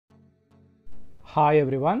Hi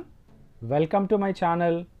everyone, welcome to my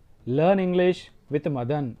channel Learn English with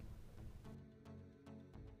Madan.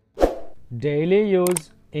 Daily use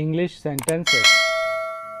English sentences.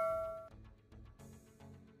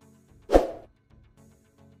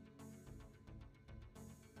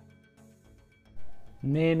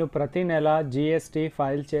 నేను ప్రతి నెల GST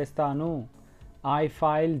file చేస్తాను. I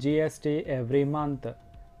file GST every month.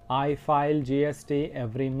 I file GST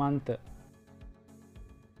every month.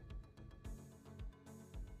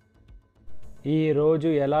 ఈ రోజు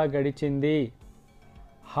ఎలా గడిచింది?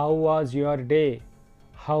 How was your day?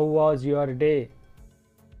 How was your day?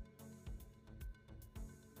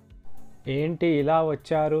 ఏంటి ఇలా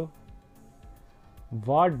వచ్చారు?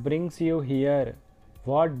 What brings you here?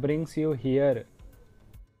 What brings you here?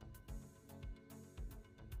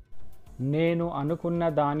 నేను అనుకున్న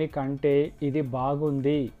దానికంటే ఇది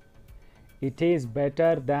బాగుంది. It is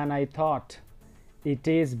better than I thought. It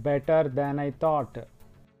is better than I thought.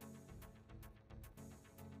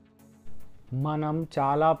 మనం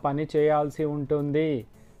చాలా పని చేయాల్సి ఉంటుంది.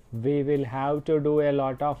 We will have to do a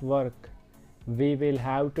lot of work. We will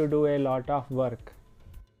have to do a lot of work.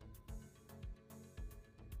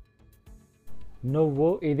 నువ్వు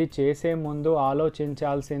ఇది చేసే ముందు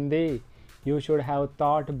ఆలోచించాల్సింది. You should have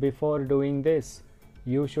thought before doing this.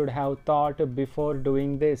 You should have thought before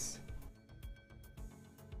doing this.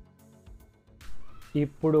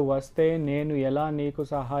 ఇప్పుడు వస్తే నేను ఎలా నీకు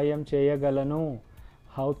సహాయం చేయగలను?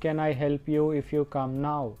 How can I help you if you come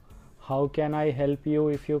now? How can I help you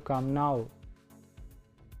if you come now?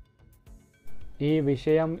 ఈ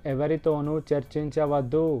విషయం ఎవరితోనూ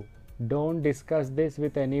చర్చించవద్దు. Don't discuss this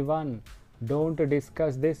with anyone. Don't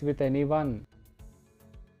discuss this with anyone.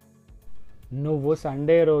 నువ్వు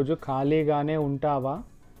సండే రోజు ఖాళీగానే ఉంటావా?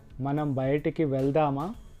 మనం బయటికి వెళ్దామా?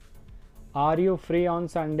 Are you free on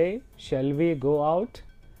Sunday? Shall we go out?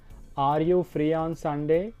 Are you free on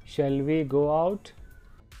Sunday? Shall we go out?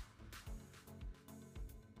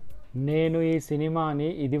 నేను ఈ సినిమాని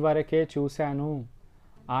ఇదివరకే చూశాను.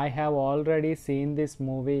 I have already seen this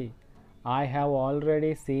movie. I have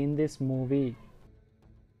already seen this movie.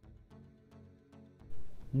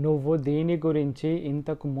 నువ్వు దీని గురించి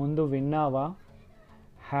ఇంతకు ముందు విన్నావా?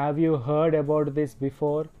 Have you heard about this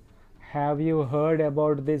before? Have you heard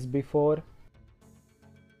about this before?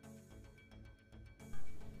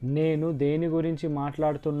 నేను దేని గురించి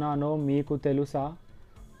మాట్లాడుతున్నానో మీకు తెలుసా?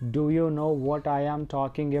 Do you know what I am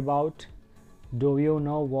talking about? Do you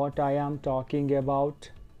know what I am talking about?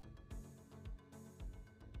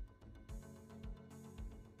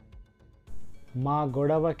 మా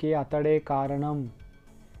గొడవకి అతడే కారణం.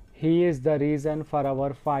 He is the reason for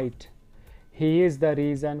our fight. He is the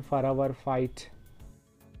reason for our fight.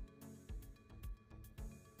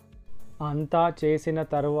 అంతా చేసిన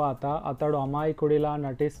తరువాత అతడు అమాయకుడిలా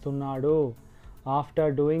నటిస్తున్నాడు.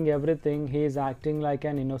 After doing everything, he is acting like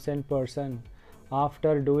an innocent person.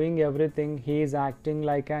 After doing everything, he is acting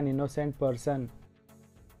like an innocent person.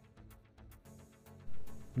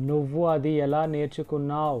 నువ్వు అది ఎలా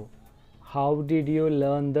నేర్చుకున్నావు? How did you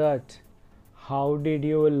learn that? How did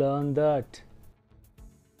you learn that?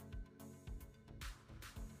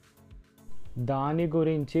 దాని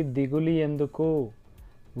గురించి దిగులు ఎందుకు?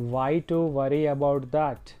 Why to worry about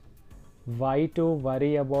that? Why to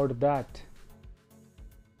worry about that?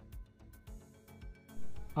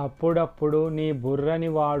 అప్పుడప్పుడు నీ బుర్రని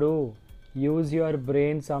వాడు. Use your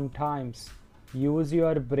brain sometimes. Use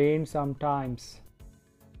your brain sometimes.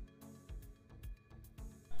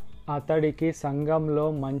 అతడికి సంఘంలో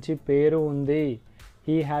మంచి పేరు ఉంది.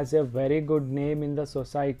 He has a very good name in the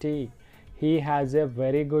society. He has a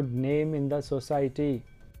very good name in the society.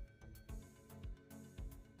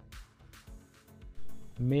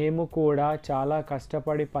 మేము కూడా చాలా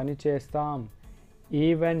కష్టపడి పని చేస్తాం.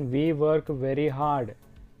 Even we work very hard.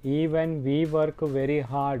 Even we work very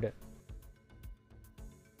hard.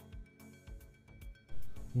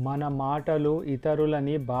 మన మాటలు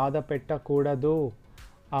ఇతరులని బాధ పెట్టకూడదు.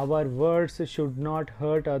 Our words should not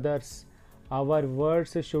hurt others. Our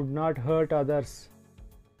words should not hurt others.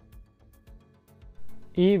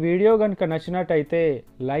 ఈ వీడియో కనుక నచ్చినట్టయితే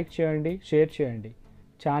లైక్ చేయండి, షేర్ చేయండి.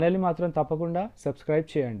 ఛానల్ని మాత్రం తప్పకుండా సబ్స్క్రైబ్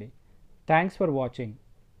చేయండి. Thanks for watching.